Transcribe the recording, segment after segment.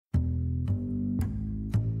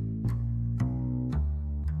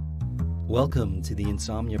Welcome to the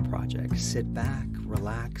Insomnia Project. Sit back,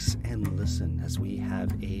 relax, and listen as we have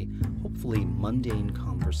a hopefully mundane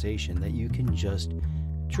conversation that you can just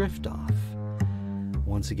drift off.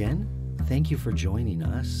 Once again, thank you for joining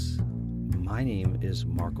us. My name is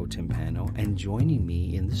Marco Timpano, and joining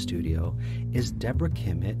me in the studio is Deborah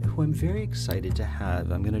Kimmett, who I'm very excited to have.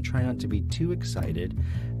 I'm going to try not to be too excited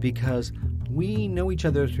because we know each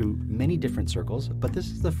other through many different circles, but this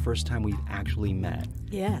is the first time we've actually met.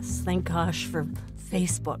 Yes, thank gosh for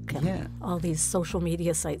Facebook and all these social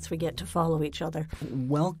media sites we get to follow each other.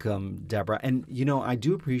 Welcome, Deborah. And, I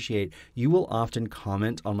do appreciate you will often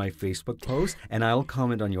comment on my Facebook post, and I'll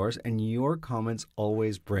comment on yours, and your comments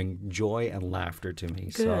always bring joy and laughter to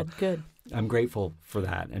me. Good. I'm grateful for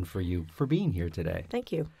that and for you for being here today.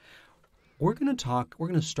 Thank you. We're going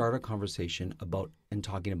to start a conversation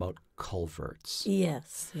talking about culverts.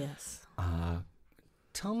 Yes.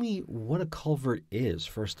 Tell me what a culvert is,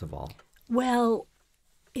 first of all. Well,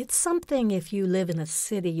 it's something if you live in a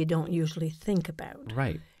city you don't usually think about.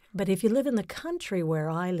 Right. But if you live in the country where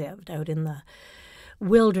I lived, out in the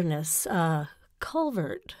wilderness,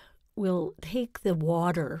 culvert will take the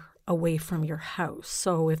water away from your house.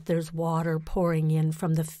 So if there's water pouring in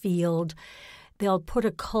from the field, they'll put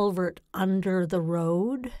a culvert under the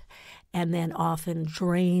road and then often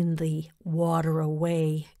drain the water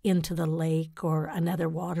away into the lake or another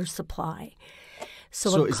water supply.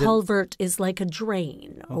 So a culvert is like a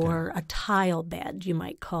drain or a tile bed, you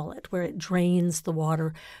might call it, where it drains the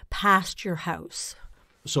water past your house.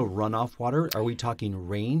 So runoff water, are we talking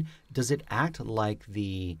rain? Does it act like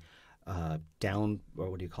the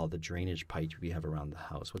the drainage pipe we have around the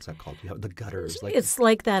house? What's that called? You have the gutters. It's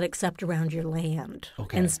like that except around your land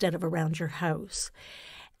instead of around your house.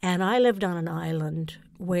 And I lived on an island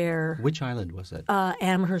where... Which island was it?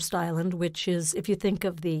 Amherst Island, which is, if you think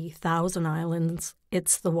of the 1,000 islands,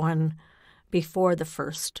 it's the one before the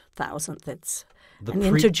first 1,000th. It's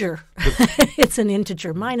integer. It's an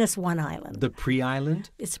integer, minus one island. The pre-island?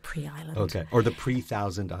 It's a pre-island. Okay. Or the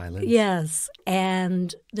pre-1,000 island? Yes.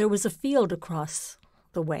 And there was a field across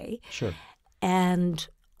the way. Sure. And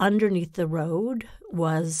underneath the road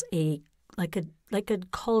was like a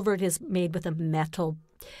culvert is made with a metal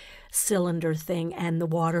cylinder thing, and the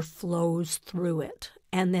water flows through it.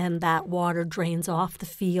 And then that water drains off the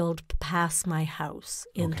field past my house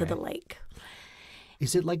into the lake.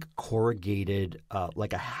 Is it like corrugated,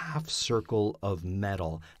 like a half circle of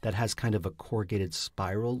metal that has kind of a corrugated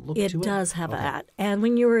spiral look to it? It does have that. And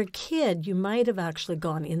when you were a kid, you might have actually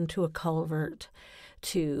gone into a culvert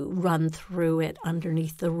to run through it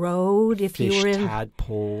underneath the road if you were in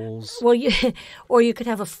tadpoles. Well, or you could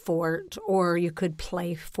have a fort, or you could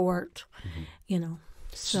play fort.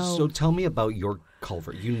 So tell me about your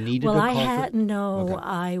culvert. You needed a culvert?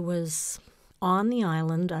 I was on the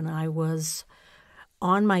island and I was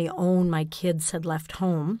on my own. My kids had left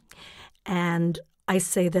home, and I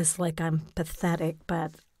say this like I'm pathetic,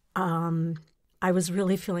 but I was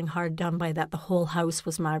really feeling hard done by that. The whole house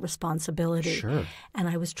was my responsibility. Sure. And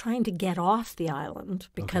I was trying to get off the island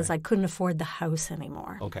because I couldn't afford the house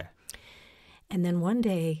anymore. Okay. And then one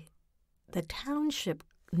day, the township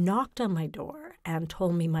knocked on my door and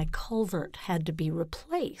told me my culvert had to be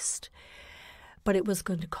replaced, but it was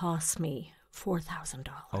going to cost me $4,000.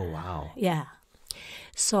 Oh, wow. Yeah.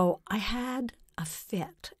 So I had a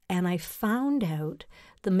fit, and I found out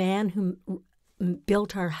the man who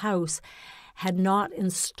built our house had not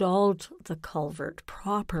installed the culvert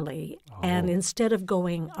properly. And instead of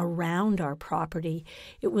going around our property,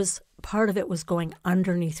 part of it was going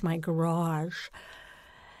underneath my garage.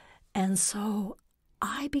 And so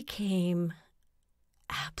I became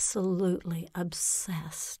absolutely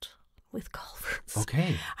obsessed with culverts.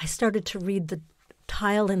 Okay. I started to read the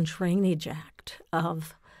Tile and Drainage Act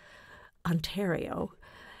of Ontario,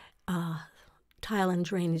 Tile and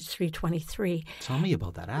Drainage 323. Tell me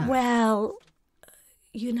about that act. Well,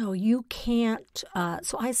 you can't.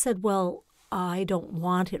 So I said, well, I don't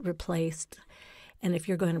want it replaced. And if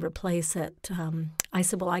you're going to replace it, I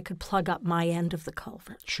said, well, I could plug up my end of the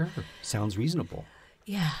culvert. Sure. Sounds reasonable.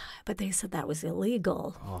 Yeah, but they said that was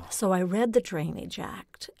illegal. Oh. So I read the Drainage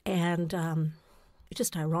Act, and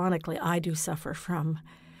just ironically, I do suffer from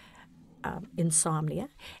insomnia,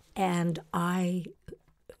 and I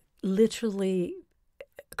literally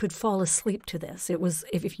could fall asleep to this. It was,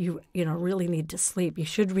 if you really need to sleep, you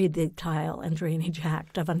should read the Tile and Drainage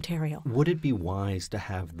Act of Ontario. Would it be wise to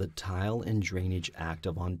have the Tile and Drainage Act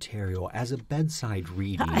of Ontario as a bedside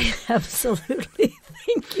reading? I absolutely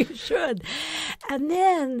think you should. And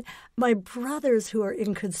then my brothers who are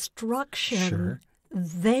in construction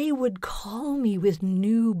they would call me with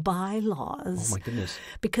new bylaws. Oh, my goodness.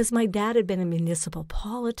 Because my dad had been in municipal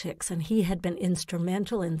politics, and he had been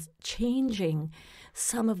instrumental in changing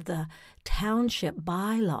some of the township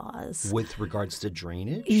bylaws. With regards to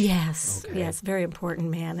drainage? Yes, Okay. yes, very important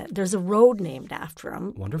man. There's a road named after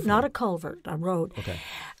him. Wonderful. Not a culvert, a road. Okay.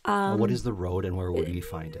 What is the road and where would we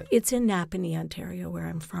find it? It's in Napanee, Ontario, where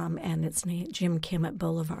I'm from, and it's named Jim Kimmett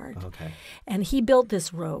Boulevard. Okay. And he built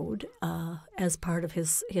this road as part of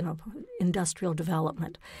his, industrial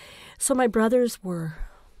development. So my brothers were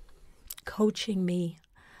coaching me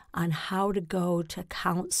on how to go to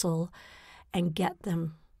council and get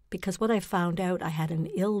them, because what I found out, I had an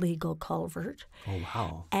illegal culvert. Oh,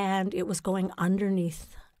 wow. And it was going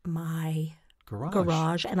underneath my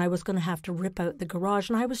garage, and I was going to have to rip out the garage,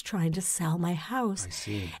 and I was trying to sell my house. I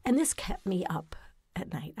see. And this kept me up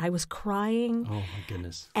at night. I was crying. Oh, my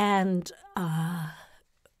goodness. And I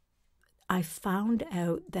found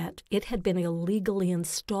out that it had been illegally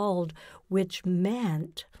installed, which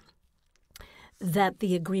meant that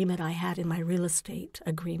the agreement I had in my real estate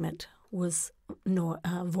agreement was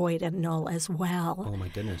void and null as well. Oh, my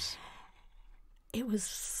goodness. It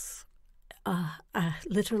was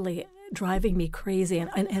literally driving me crazy.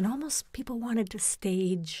 And almost people wanted to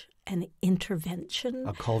stage an intervention.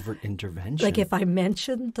 A culvert intervention? Like if I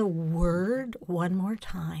mentioned the word one more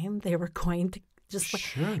time, they were going to just...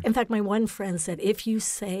 Sure. In fact, my one friend said, if you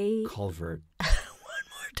say... Culvert. one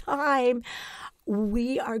more time,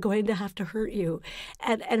 we are going to have to hurt you.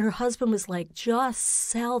 And her husband was like, just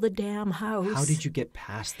sell the damn house. How did you get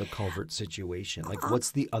past the culvert situation? Like,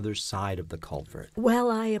 what's the other side of the culvert?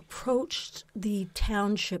 Well, I approached the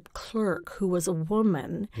township clerk, who was a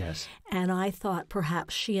woman. Yes. And I thought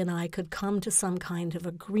perhaps she and I could come to some kind of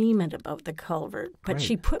agreement about the culvert. But Right.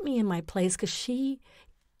 she put me in my place because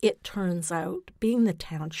it turns out, being the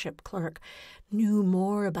township clerk, knew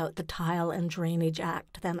more about the Tile and Drainage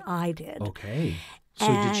Act than I did. Okay. So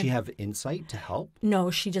did she have insight to help? No,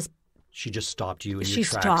 she just stopped you in she your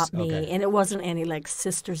tracks? stopped me, Okay. and it wasn't any like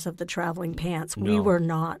Sisters of the Traveling Pants. We No. were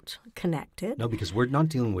not connected. No, because we're not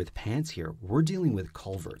dealing with pants here. We're dealing with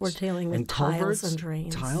culverts. We're dealing with tiles and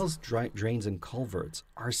drains. Tiles, drains, and culverts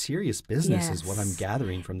are serious business, is what I'm Yes.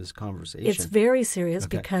 gathering from this conversation. It's very serious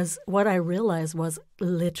Okay. because what I realized was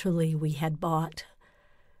literally we had bought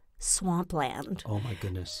swampland. Oh, my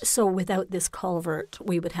goodness. So without this culvert,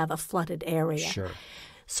 we would have a flooded area. Sure.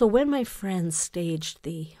 So when my friends staged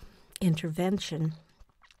the intervention,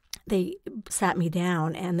 they sat me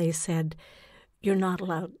down and they said, you're not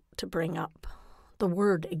allowed to bring up the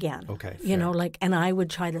word again. Okay, You know, fair. like, and I would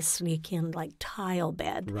try to sneak in like tile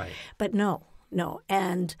bed. Right. But no.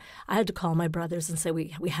 And I had to call my brothers and say,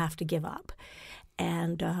 we have to give up.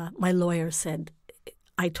 And my lawyer said,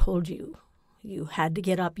 I told you, you had to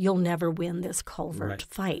get up. You'll never win this culvert Right.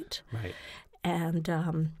 fight. Right. And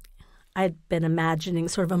I'd been imagining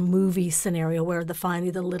sort of a movie scenario where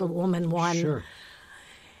finally the little woman won. Sure.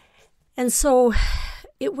 And so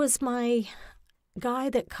it was my guy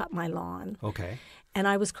that cut my lawn. Okay. And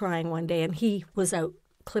I was crying one day, and he was out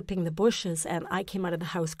clipping the bushes, and I came out of the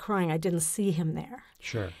house crying. I didn't see him there.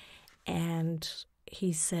 Sure. And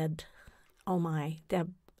he said, oh, my,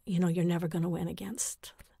 Deb, you're never going to win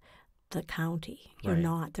against the county. You're Right.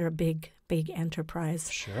 not. They're a big, big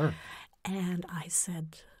enterprise. Sure. And I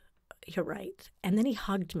said, you're right. And then he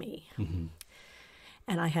hugged me. Mm-hmm.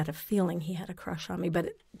 And I had a feeling he had a crush on me, but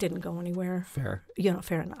it didn't go anywhere. Fair.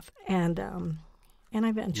 Fair enough. And I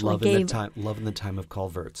eventually Love in the time of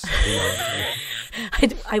culverts.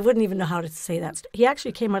 I wouldn't even know how to say that. He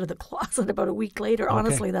actually came out of the closet about a week later. Okay.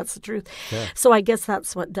 Honestly, that's the truth. Fair. So I guess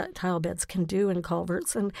that's what tile beds can do in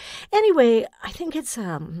culverts. And anyway, I think it's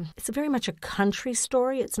very much a country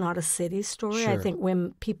story. It's not a city story. I Sure. think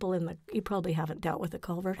when people you probably haven't dealt with a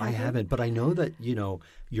culvert. I have you? haven't, but I know that,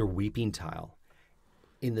 your weeping tile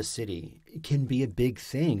in the city can be a big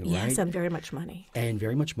thing, Yes, right? and very much money. And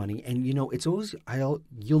very much money. And, it's always,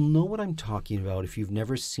 you'll know what I'm talking about if you've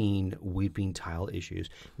never seen weeping tile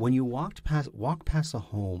issues. When you walk past a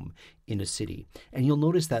home in a city, and you'll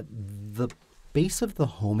notice that the base of the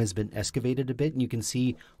home has been excavated a bit, and you can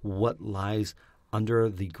see what lies under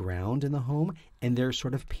the ground in the home, and they're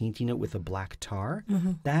sort of painting it with a black tar.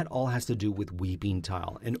 Mm-hmm. That all has to do with weeping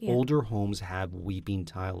tile. And older homes have weeping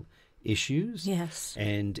tile issues. Yes.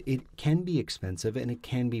 And it can be expensive and it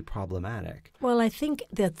can be problematic. Well, I think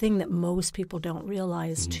the thing that most people don't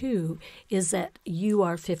realize, too, is that you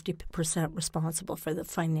are 50% responsible for the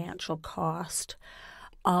financial cost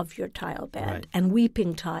of your tile bed. Right. And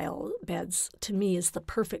weeping tile beds, to me, is the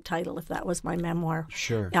perfect title if that was my memoir.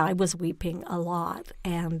 Sure. I was weeping a lot.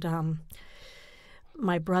 And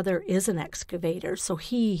my brother is an excavator, so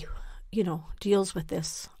he, deals with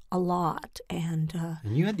this a lot. And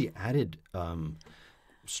you had the added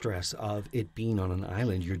stress of it being on an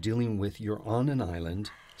island. You're on an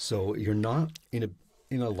island, so you're not in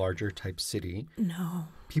a larger type city. No.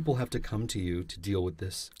 People have to come to you to deal with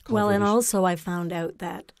this. Well, and also I found out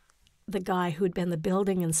that the guy who'd been the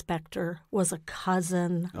building inspector was a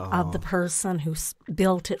cousin of the person who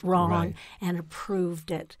built it wrong and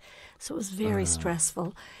approved it. So it was very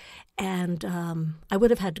stressful. And I would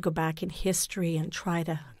have had to go back in history and try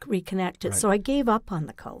to reconnect it. Right. So I gave up on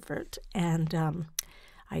the culvert, and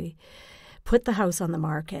I put the house on the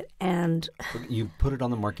market. And you put it on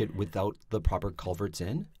the market without the proper culverts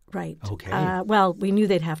in? Right. Okay. Well, we knew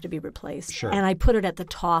they'd have to be replaced. Sure. And I put it at the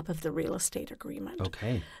top of the real estate agreement.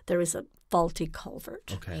 Okay. There is a faulty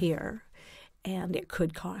culvert here, and it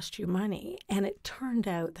could cost you money. And it turned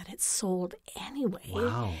out that it sold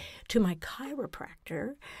anyway to my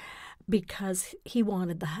chiropractor because he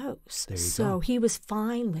wanted the house. So he was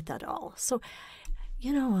fine with it all. So,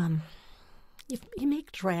 you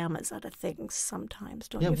make dramas out of things sometimes,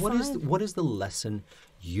 don't you find? What is the lesson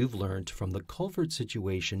you've learned from the culvert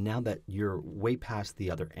situation now that you're way past the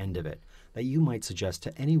other end of it, that you might suggest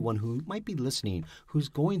to anyone who might be listening, who's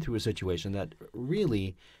going through a situation that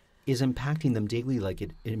really is impacting them daily like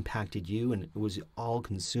it impacted you and it was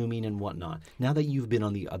all-consuming and whatnot? Now that you've been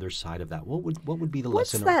on the other side of that, what would be the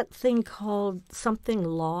lesson? What's that thing called, something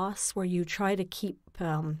loss, where you try to keep...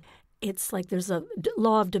 it's like there's a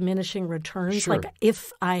law of diminishing returns. Sure. Like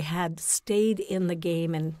if I had stayed in the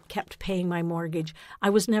game and kept paying my mortgage, I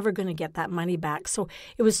was never going to get that money back. So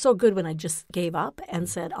it was so good when I just gave up and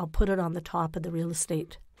said, I'll put it on the top of the real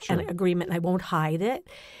estate agreement and I won't hide it.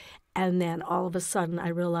 And then all of a sudden I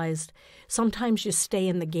realized sometimes you stay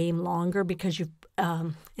in the game longer because you've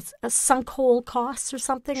it's a sunk hole costs or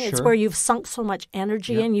something. Sure. It's where you've sunk so much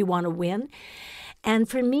energy and you want to win. And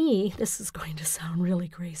for me, this is going to sound really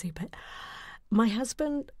crazy, but my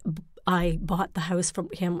husband, I bought the house from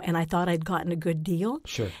him and I thought I'd gotten a good deal.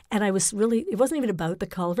 Sure. And it wasn't even about the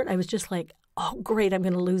culvert. I was just like, oh, great, I'm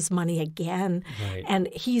going to lose money again. Right. And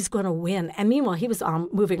he's going to win. And meanwhile, he was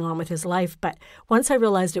moving on with his life. But once I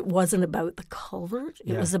realized it wasn't about the culvert,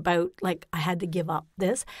 it was about, like, I had to give up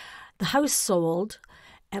this. The house sold,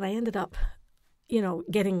 and I ended up,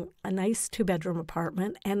 getting a nice 2-bedroom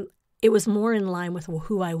apartment. And it was more in line with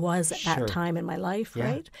who I was at that time in my life,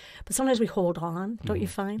 right? But sometimes we hold on, don't you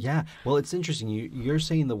find? Yeah. Well, it's interesting. You're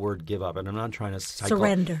saying the word give up, and I'm not trying to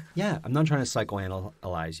surrender. Yeah, I'm not trying to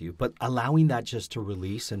psychoanalyze you, but allowing that just to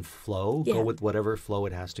release and flow, go with whatever flow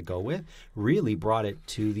it has to go with, really brought it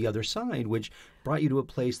to the other side, which brought you to a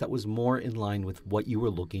place that was more in line with what you were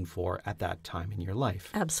looking for at that time in your life.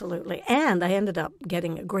 Absolutely. And I ended up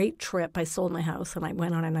getting a great trip. I sold my house and I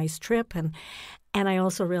went on a nice trip. And I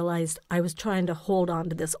also realized I was trying to hold on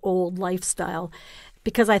to this old lifestyle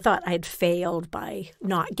because I thought I'd failed by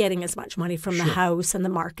not getting as much money from the house and the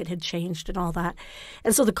market had changed and all that.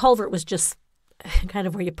 And so the culvert was just kind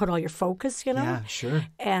of where you put all your focus, Yeah, sure.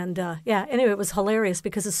 And anyway, it was hilarious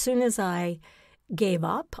because as soon as I gave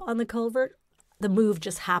up on the culvert, the move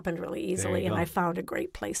just happened really easily, and I found a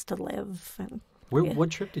great place to live. And what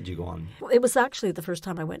trip did you go on? It was actually the first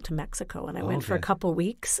time I went to Mexico, and I went for a couple of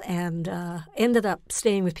weeks and ended up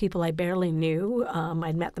staying with people I barely knew.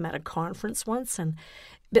 I'd met them at a conference once, and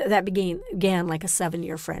that began like a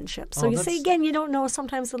 7-year friendship. So say again, you don't know,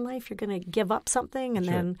 sometimes in life you're going to give up something and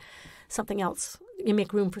then something else, you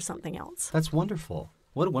make room for something else. That's wonderful.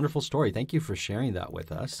 What a wonderful story. Thank you for sharing that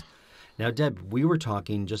with us. Now, Deb, we were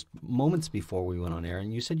talking just moments before we went on air,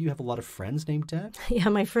 and you said you have a lot of friends named Deb? Yeah,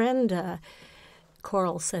 my friend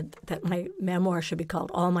Coral said that my memoir should be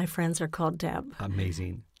called All My Friends Are Called Deb.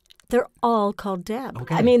 Amazing. They're all called Deb.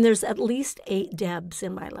 Okay. I mean, there's at least 8 Debs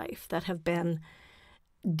in my life that have been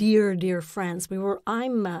dear, dear friends.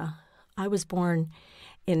 I was born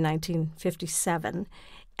in 1957,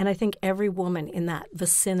 and I think every woman in that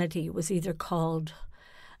vicinity was either called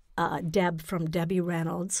Deb from Debbie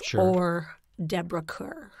Reynolds or Deborah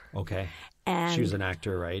Kerr. Okay. And she was an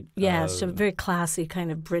actor, right? Yeah, she's a very classy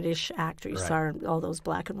kind of British actor. You saw her in all those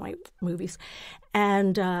black and white movies.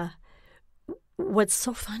 And what's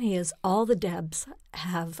so funny is all the Debs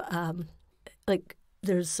have,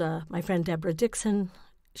 there's my friend Deborah Dixon.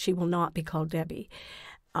 She will not be called Debbie.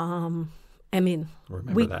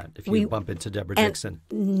 Remember that. If you bump into Deborah Dixon.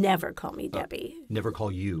 Never call me Debbie. Never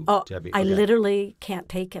call you Debbie. I literally can't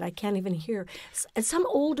take it. I can't even hear. Some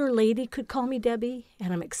older lady could call me Debbie,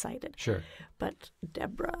 and I'm excited. Sure. But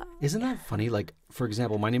Deborah. Isn't that funny? Like, for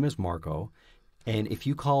example, my name is Marco, and if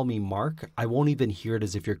you call me Mark, I won't even hear it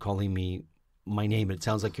as if you're calling me my name. It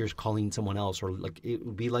sounds like you're calling someone else, or like it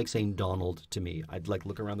would be like saying Donald to me. I'd like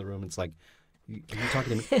look around the room. It's like, are you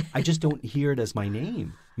talking to me? I just don't hear it as my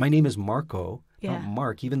name. My name is Marco, not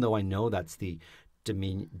Mark, even though I know that's the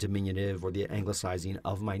diminutive or the anglicizing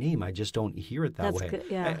of my name. I just don't hear it that way. Good,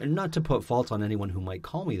 yeah. Not to put fault on anyone who might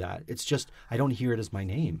call me that. It's just I don't hear it as my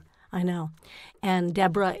name. I know. And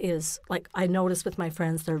Deborah is, like, I notice with my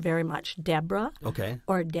friends, they're very much Deborah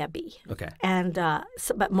or Debbie. Okay. And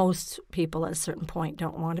but most people at a certain point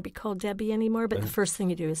don't want to be called Debbie anymore. But the first thing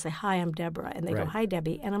you do is say, hi, I'm Deborah. And they go, hi,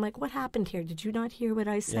 Debbie. And I'm like, what happened here? Did you not hear what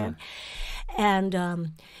I said? Yeah. And,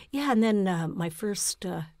 and then my first,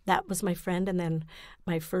 that was my friend. And then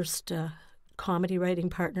my first comedy writing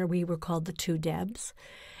partner, we were called the Two Debs.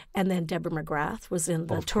 And then Deborah McGrath was in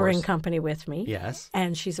the touring company with me. Yes.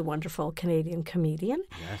 And she's a wonderful Canadian comedian.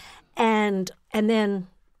 Yes. And then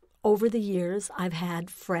over the years, I've had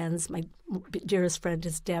friends. My dearest friend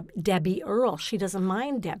is Debbie Earl. She doesn't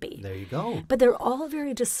mind Debbie. There you go. But they're all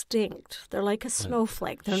very distinct. They're like a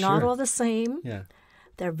snowflake. They're not all the same. Yeah.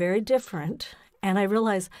 They're very different. And I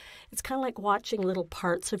realize it's kind of like watching little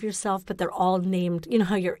parts of yourself, but they're all named. You know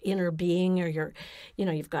how your inner being or your,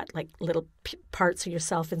 you've got like little parts of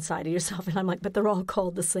yourself inside of yourself. And I'm like, but they're all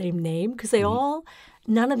called the same name because they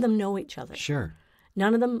none of them know each other. Sure.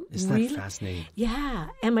 None of them Isn't really. That fascinating? Yeah.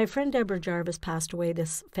 And my friend Deborah Jarvis passed away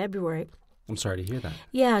this February. I'm sorry to hear that.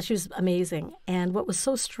 Yeah, she was amazing. And what was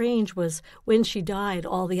so strange was when she died,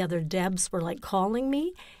 all the other Debs were like calling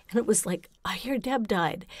me. And it was like, I hear Deb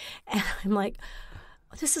died. And I'm like,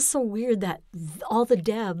 this is so weird that all the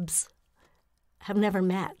Debs have never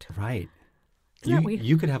met. Right. Isn't that weird?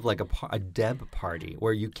 You could have like a Deb party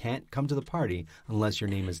where you can't come to the party unless your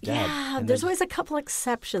name is Deb. Yeah, there's always a couple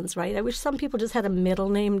exceptions, right? I wish some people just had a middle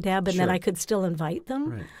name Deb and then I could still invite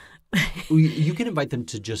them. Right. You can invite them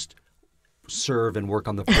to just serve and work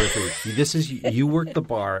on the periphery. This is you work the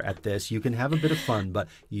bar at this. You can have a bit of fun, but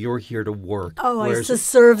you're here to work. Oh, I used to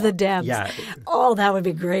serve the Debs. Yeah. Oh, that would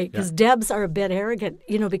be great because Debs are a bit arrogant,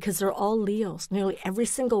 because they're all Leos. Nearly every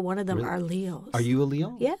single one of them are Leos. Are you a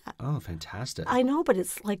Leo? Yeah. Oh, fantastic. I know, but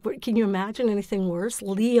it's like, can you imagine anything worse?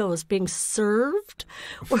 Leos being served?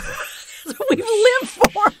 We live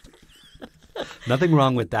for. Nothing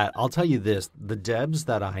wrong with that. I'll tell you this: the Debs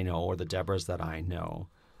that I know, or the Deborahs that I know.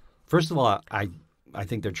 First of all, I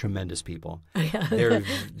think they're tremendous people.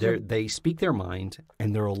 They speak their mind,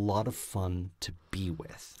 and they're a lot of fun to be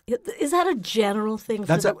with. Is that a general thing?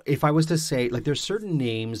 If I was to say, like, there's certain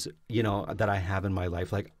names, that I have in my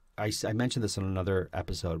life. Like I mentioned this in another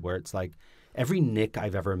episode, where it's like every Nick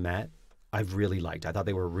I've ever met, I've really liked. I thought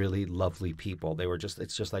they were really lovely people.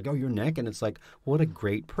 It's just like, oh, you're Nick. And it's like, what a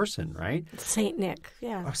great person, right? Saint Nick,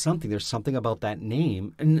 yeah. Or something. There's something about that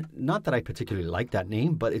name. And not that I particularly like that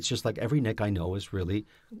name, but it's just like every Nick I know is really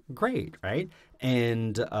great, right?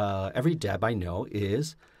 And every Deb I know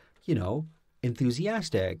is,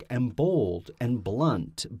 enthusiastic and bold and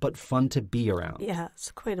blunt, but fun to be around. Yeah,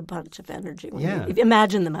 it's quite a bunch of energy. If you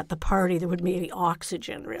imagine them at the party, there would be any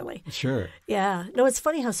oxygen, really. Sure. Yeah. No, it's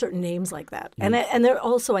funny how certain names like that. And they're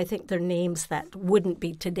also, I think, they're names that wouldn't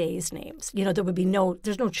be today's names. There would be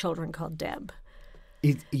there's no children called Deb.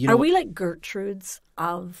 Are we like Gertrudes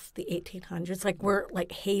of the 1800s? Like we're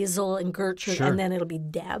like Hazel and Gertrude, and then it'll be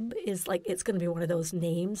Deb. Is like it's going to be one of those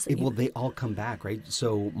names. They all come back, right?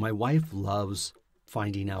 So my wife loves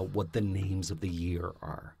finding out what the names of the year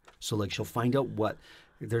are. So like she'll find out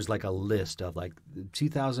there's like a list of like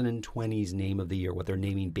 2020's name of the year, what they're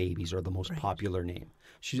naming babies or the most popular name.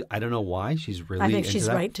 I don't know why she's really. I think into she's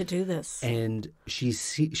that. right to do this. And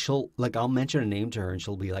she'll like I'll mention a name to her and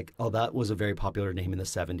she'll be like, "Oh, that was a very popular name in the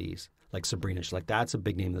 70s." Like Sabrina, she's like, "That's a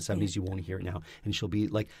big name in the 70s. You won't hear it now." And she'll be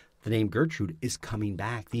like, "The name Gertrude is coming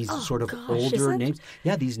back." These sort of older names.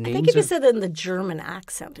 Yeah, these names. I think if you said it in the German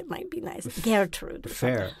accent, it might be nice. Gertrude.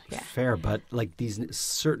 Fair. But like these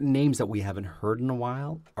certain names that we haven't heard in a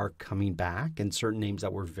while are coming back, and certain names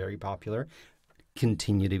that were very popular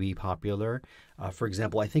continue to be popular. For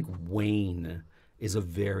example, I think Wayne is a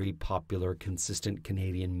very popular, consistent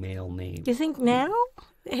Canadian male name. Do you think now?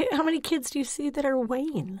 How many kids do you see that are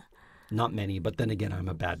Wayne? Not many, but then again, I'm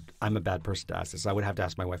a bad person to ask this. I would have to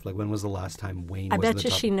ask my wife, like, when was the last time Wayne was in the top? I bet you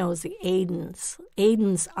she knows the Aidens.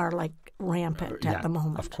 Aidens are like rampant at the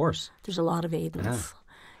moment. Of course. There's a lot of Aidens. Yeah.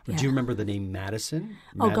 Yeah. Do you remember the name Madison?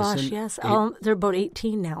 Oh gosh, yes. They're about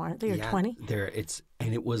 18 now, aren't they? Or 20?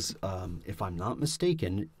 It was, if I'm not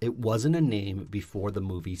mistaken, it wasn't a name before the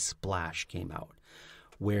movie Splash came out,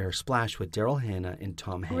 where Splash with Daryl Hannah and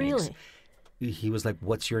Tom Hanks. Really? He was like,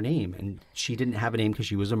 "What's your name?" And she didn't have a name because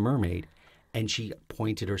she was a mermaid. and she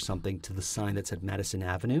pointed or something to the sign that said Madison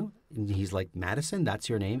Avenue. And he's like, Madison, that's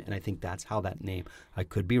your name? And I think that's how that name, I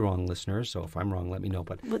could be wrong, listeners, so if I'm wrong, let me know.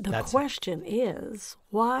 But the question is,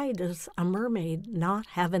 why does a mermaid not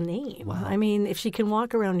have a name? Wow. I mean, if she can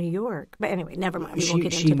walk around New York. But anyway, never mind. We won't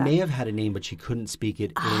get into that. She may have had a name, but she couldn't speak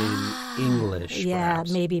it in English. Yeah,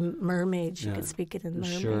 perhaps. maybe mermaid. She could speak it in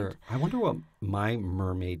mermaid. Sure. I wonder what my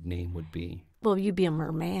mermaid name would be. Well, you'd be a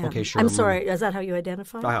merman. Okay, sure. I'm sorry. Is that how you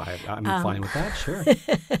identify? I'm fine with that, sure.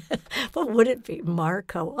 What would it be?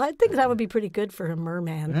 Marco. I think that would be pretty good for a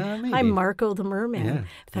merman. Maybe. I'm Marco the Merman. Yeah, In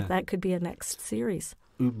fact, that could be a next series.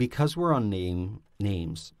 Because we're on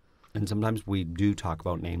names, and sometimes we do talk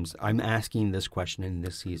about names, I'm asking this question in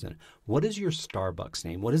this season. What is your Starbucks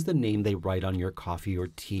name? What is the name they write on your coffee or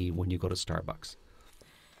tea when you go to Starbucks?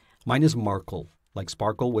 Mine is Markle. Like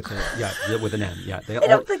sparkle with with an M. Yeah,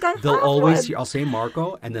 they'll always. I'll say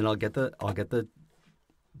Marco, and then I'll get the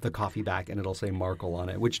coffee back, and it'll say Markle on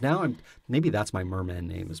it. Which now maybe that's my merman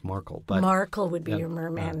name is Markle. But Markle would be your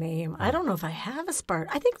merman name. I don't know if I have a Spark.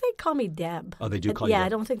 I think they call me Deb. Oh, they do call you Deb? Yeah, I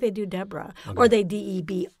don't think they do Deborah or they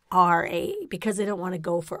Debra because they don't want to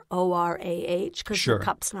go for ORAH because the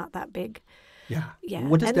cup's not that big. Yeah.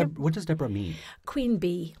 What does Deborah mean? Queen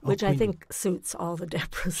Bee, which I think suits all the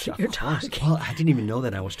Deborahs that you're talking. Well, I didn't even know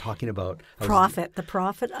that. I was talking about the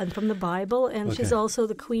prophet from the Bible, and she's also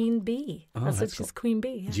the Queen Bee. That's what she's Queen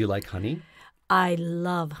Bee. Yeah. Do you like honey? I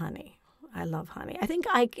love honey. I think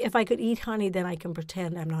if I could eat honey, then I can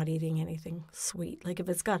pretend I'm not eating anything sweet. Like if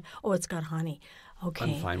it's got honey.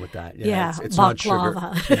 Okay. I'm fine with that. Yeah, it's not sugar.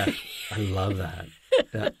 Baklava. Yeah, I love that.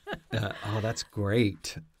 Oh, that's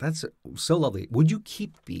great. That's so lovely. Would you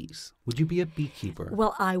keep bees? Would you be a beekeeper?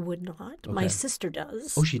 Well, I would not. Okay. My sister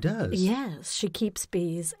does. Oh, she does? Yes, she keeps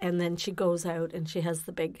bees, and then she goes out and she has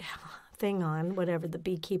the big thing on, whatever, the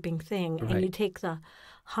beekeeping thing, Right. and you take the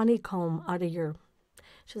honeycomb out of your...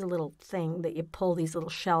 She has a little thing that you pull these little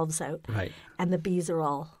shelves out, right? And the bees are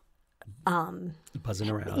all... buzzing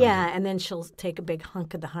around. Yeah, and then she'll take a big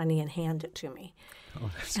hunk of the honey and hand it to me. Oh,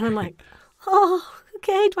 that's and I'm like, oh,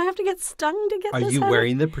 okay, do I have to get stung to get this? Are you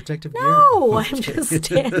wearing the protective gear? No, I'm just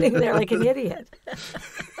standing there like an idiot.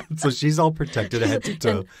 So she's all protected head to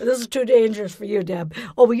toe. And this is too dangerous for you, Deb.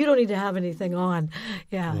 Oh, well, you don't need to have anything on.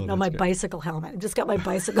 Yeah, Oh, no, my good. bicycle helmet. I've just got my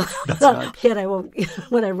bicycle helmet on. Yet I won't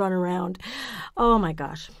when I run around. Oh, my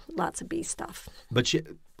gosh, lots of bee stuff. But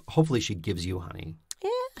hopefully she gives you honey.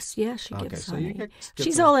 Yes, she gives so honey. you get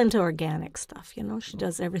She's all into organic stuff, She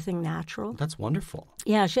does everything natural. That's wonderful.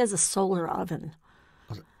 Yeah, she has a solar oven.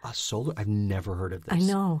 A solar? I've never heard of this. I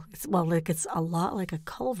know. It's a lot like a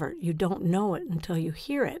culvert. You don't know it until you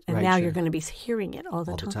hear it. And Right, now sure. you're going to be hearing it all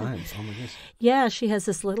the time. All the time. Oh, my goodness. Yeah, she has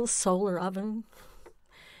this little solar oven.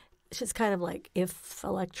 She's kind of like, if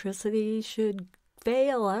electricity should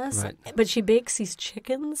fail us. Right. But she bakes these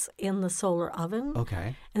chickens in the solar oven.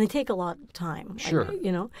 Okay. And they take a lot of time. Sure.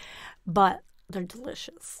 But they're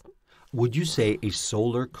delicious. Would you say a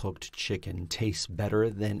solar-cooked chicken tastes better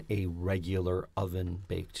than a regular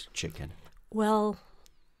oven-baked chicken? Well,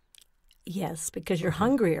 yes, because you're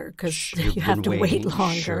hungrier because You've you have been to wait waiting,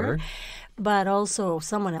 longer. sure. But also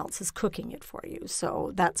someone else is cooking it for you,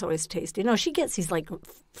 so that's always tasty. She gets these like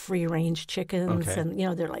free-range chickens, Okay. and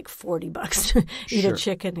they're like $40 to eat Sure. a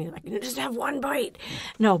chicken. And you're like, just have one bite.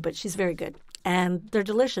 No, but she's very good, and they're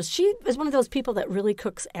delicious. She is one of those people that really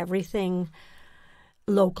cooks everything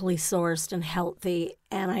locally sourced and healthy.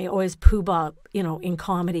 And I always poo-bah, in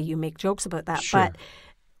comedy, you make jokes about that, Sure. but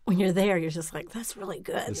when you're there, you're just like, that's really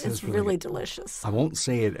good. This It's is really good. delicious. I won't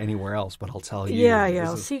say it anywhere else, but I'll tell you. Yeah.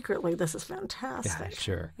 This is- Secretly, this is fantastic. Yeah,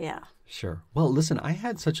 sure. Yeah. Sure. Well, listen, I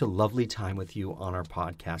had such a lovely time with you on our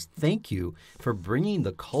podcast. Thank you for bringing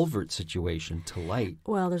the Culvert situation to light.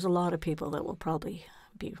 Well, there's a lot of people that will probably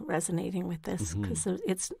be resonating with this because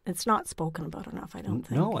it's not spoken about enough, I don't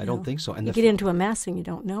think. No, I don't think so. And you get into a mess and you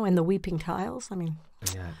don't know. And the weeping tiles,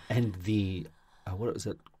 Yeah. And the, what was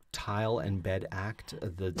it? Tile and Bed Act?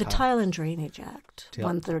 The Tile and Drainage Act,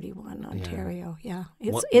 131, Ontario. Yeah.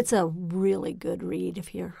 It's a really good read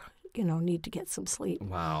if you need to get some sleep.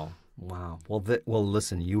 Wow. Well,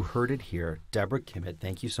 listen, you heard it here. Deborah Kimmett,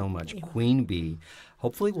 thank you so much. Yeah. Queen Bee.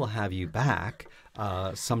 Hopefully we'll have you back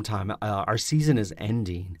sometime. Our season is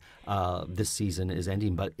ending. This season is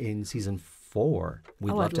ending, but in season 4,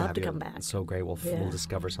 we'd love I'd to love have to you. come back. It's so great. We'll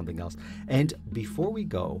discover something else. And before we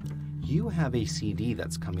go, you have a CD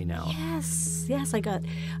that's coming out. Yes.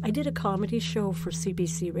 I did a comedy show for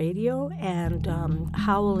CBC Radio, and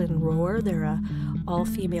Howl and Roar. They're a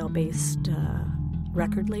all-female based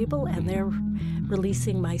record label, and they're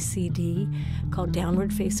releasing my CD called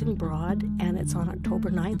Downward Facing Broad, and it's on October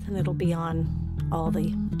 9th, and it'll be on all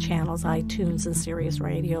the channels, iTunes and Sirius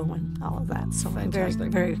Radio and all of that. So Fantastic.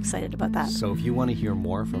 I'm very excited about that. So if you want to hear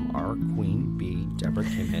more from our Queen Bee, Deborah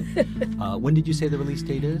Kimmett, when did you say the release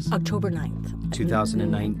date is? October 9th.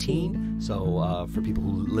 2019. So for people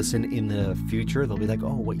who listen in the future, they'll be like,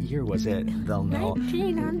 oh, what year was it? They'll know.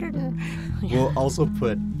 1900. We'll also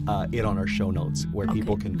put it on our show notes where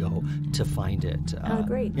people can go to find it.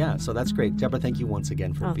 Great. Yeah, so that's great. Deborah, thank you once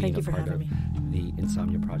again for being a part of me. the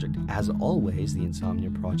Insomnia Project. As always, the Insomnia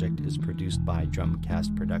Project is produced by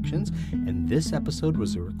Drumcast Productions, and this episode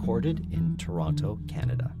was recorded in Toronto,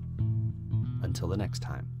 Canada. Until the next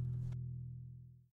time.